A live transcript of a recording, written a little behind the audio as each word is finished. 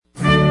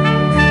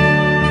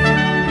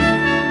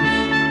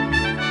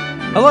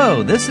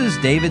Hello, this is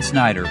David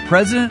Snyder,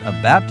 President of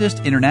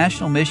Baptist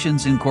International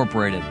Missions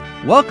Incorporated,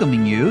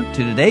 welcoming you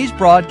to today's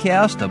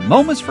broadcast of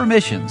Moments for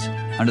Missions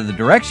under the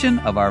direction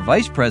of our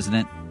Vice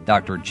President,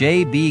 Dr.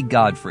 J.B.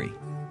 Godfrey.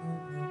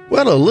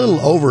 Well, a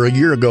little over a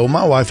year ago,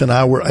 my wife and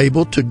I were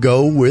able to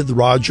go with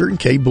Roger and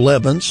Kay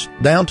Blevins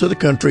down to the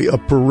country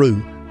of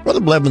Peru. Brother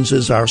Blevins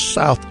is our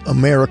South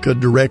America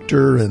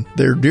director, and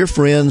they're dear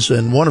friends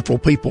and wonderful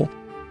people.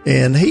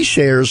 And he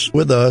shares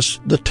with us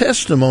the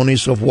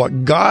testimonies of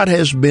what God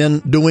has been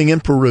doing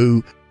in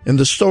Peru and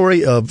the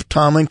story of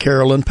Tom and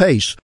Carolyn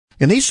Pace.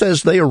 And he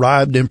says they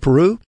arrived in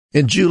Peru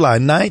in July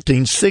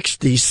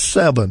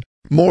 1967,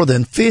 more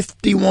than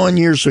 51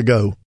 years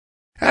ago.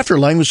 After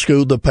language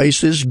school, the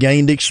Paces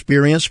gained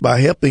experience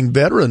by helping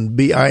veteran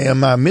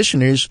BIMI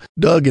missionaries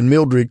Doug and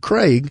Mildred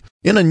Craig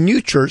in a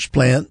new church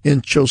plant in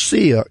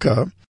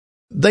Chosiaca.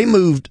 They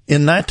moved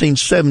in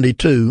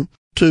 1972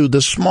 to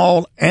the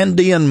small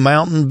Andean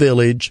mountain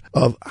village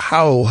of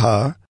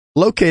Jauja,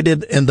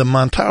 located in the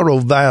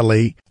Mantaro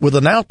Valley with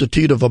an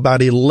altitude of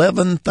about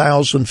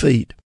 11,000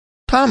 feet.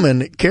 Tom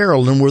and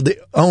Carolyn were the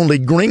only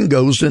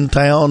gringos in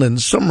town, and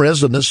some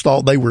residents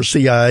thought they were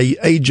CIA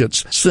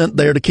agents sent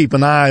there to keep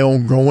an eye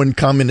on growing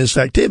communist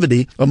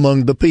activity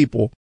among the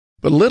people.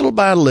 But little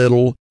by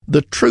little,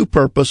 the true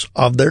purpose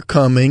of their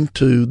coming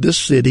to this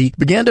city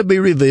began to be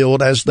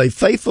revealed as they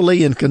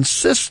faithfully and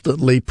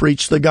consistently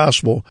preached the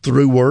gospel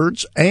through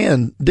words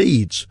and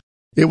deeds.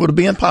 It would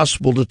be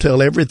impossible to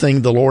tell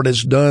everything the Lord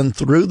has done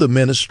through the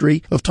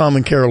ministry of Tom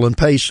and Carolyn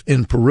Pace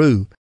in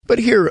Peru. But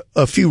here are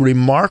a few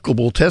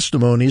remarkable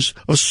testimonies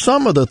of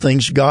some of the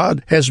things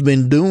God has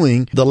been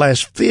doing the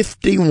last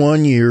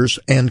 51 years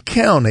and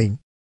counting.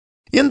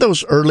 In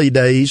those early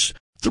days,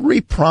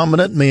 3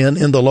 prominent men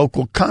in the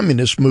local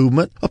communist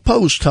movement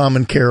opposed Tom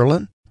and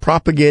Carolyn,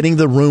 propagating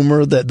the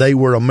rumor that they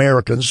were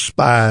American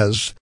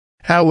spies.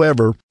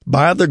 However,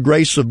 by the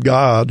grace of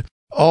God,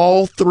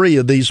 all 3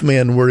 of these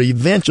men were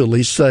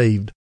eventually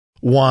saved.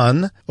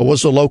 One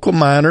was a local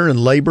miner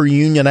and labor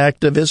union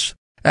activist.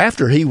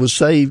 After he was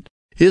saved,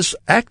 his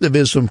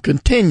activism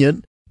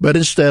continued, but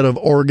instead of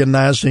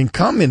organizing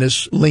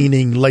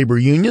communist-leaning labor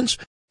unions,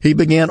 he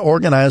began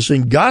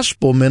organizing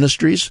gospel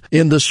ministries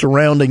in the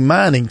surrounding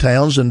mining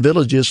towns and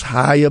villages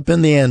high up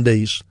in the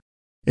Andes.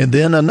 And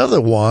then another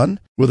one,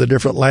 with a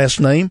different last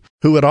name,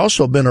 who had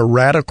also been a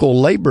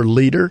radical labor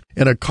leader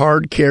and a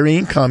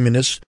card-carrying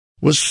communist,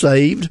 was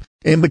saved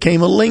and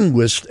became a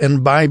linguist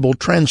and Bible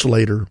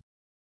translator.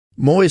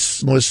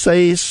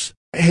 Moises,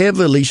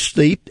 heavily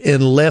steeped in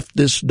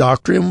leftist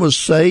doctrine, was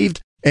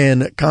saved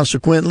and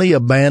consequently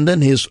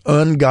abandoned his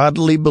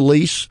ungodly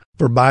beliefs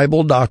for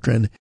Bible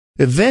doctrine,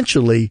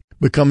 eventually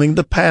becoming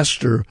the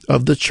pastor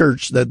of the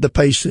church that the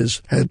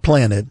Paces had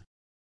planted.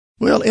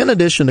 Well, in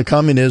addition to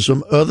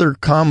communism, other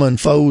common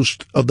foes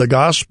of the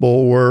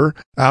gospel were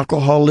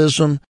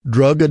alcoholism,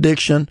 drug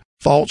addiction,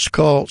 false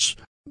cults.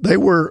 They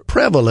were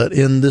prevalent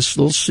in this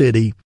little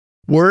city.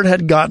 Word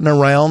had gotten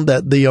around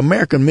that the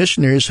American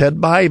missionaries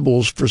had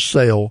Bibles for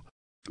sale.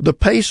 The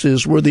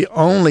Paces were the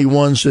only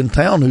ones in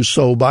town who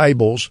sold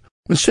Bibles.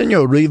 When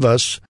Senor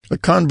Rivas, a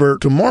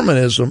convert to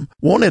Mormonism,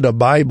 wanted a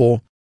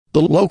Bible,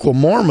 the local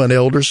Mormon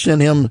elder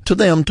sent him to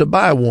them to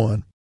buy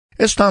one.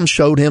 As Tom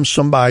showed him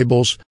some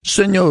Bibles,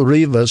 Senor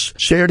Rivas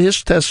shared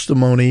his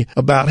testimony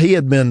about he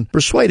had been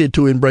persuaded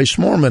to embrace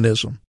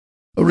Mormonism.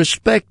 A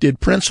respected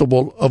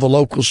principal of a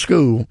local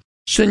school,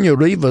 Senor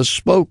Rivas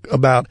spoke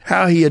about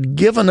how he had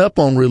given up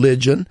on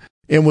religion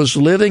and was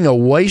living a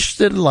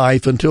wasted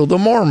life until the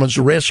Mormons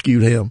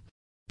rescued him.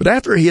 But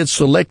after he had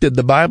selected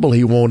the Bible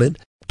he wanted,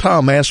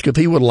 Tom asked if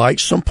he would like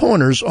some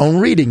pointers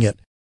on reading it.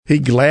 He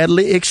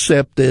gladly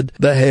accepted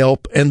the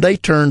help, and they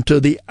turned to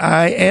the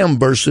I Am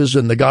verses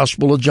in the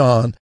Gospel of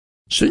John.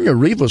 Senor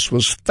Rivas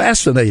was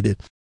fascinated.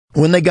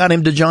 When they got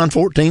him to John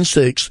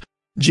 14:6,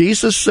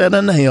 Jesus said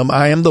unto him,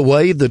 I am the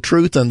way, the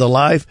truth, and the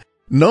life.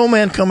 No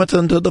man cometh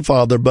unto the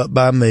Father but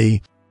by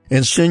me.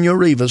 And Senor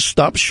Rivas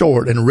stopped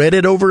short and read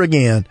it over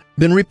again,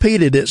 then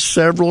repeated it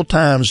several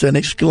times and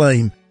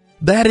exclaimed,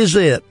 That is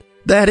it.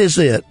 That is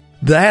it.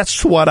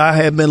 That's what I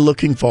have been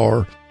looking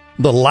for.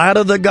 The light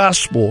of the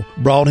gospel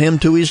brought him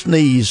to his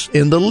knees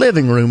in the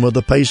living room of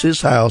the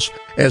Paces house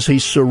as he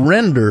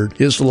surrendered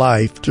his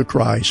life to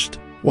Christ.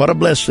 What a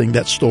blessing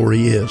that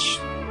story is.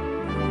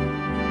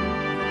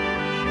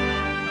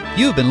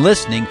 You've been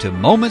listening to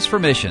Moments for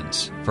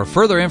Missions. For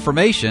further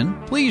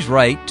information, please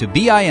write to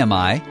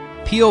BIMI,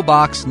 P.O.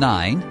 Box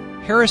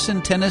 9,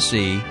 Harrison,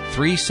 Tennessee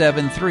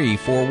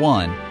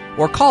 37341,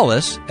 or call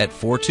us at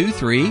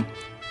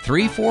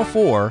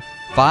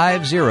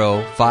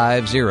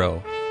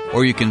 423-344-5050.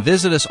 Or you can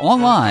visit us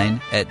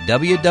online at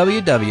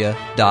www.bimi.org.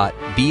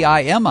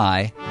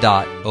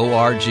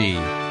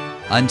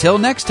 Until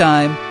next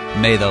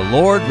time, may the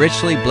Lord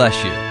richly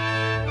bless you.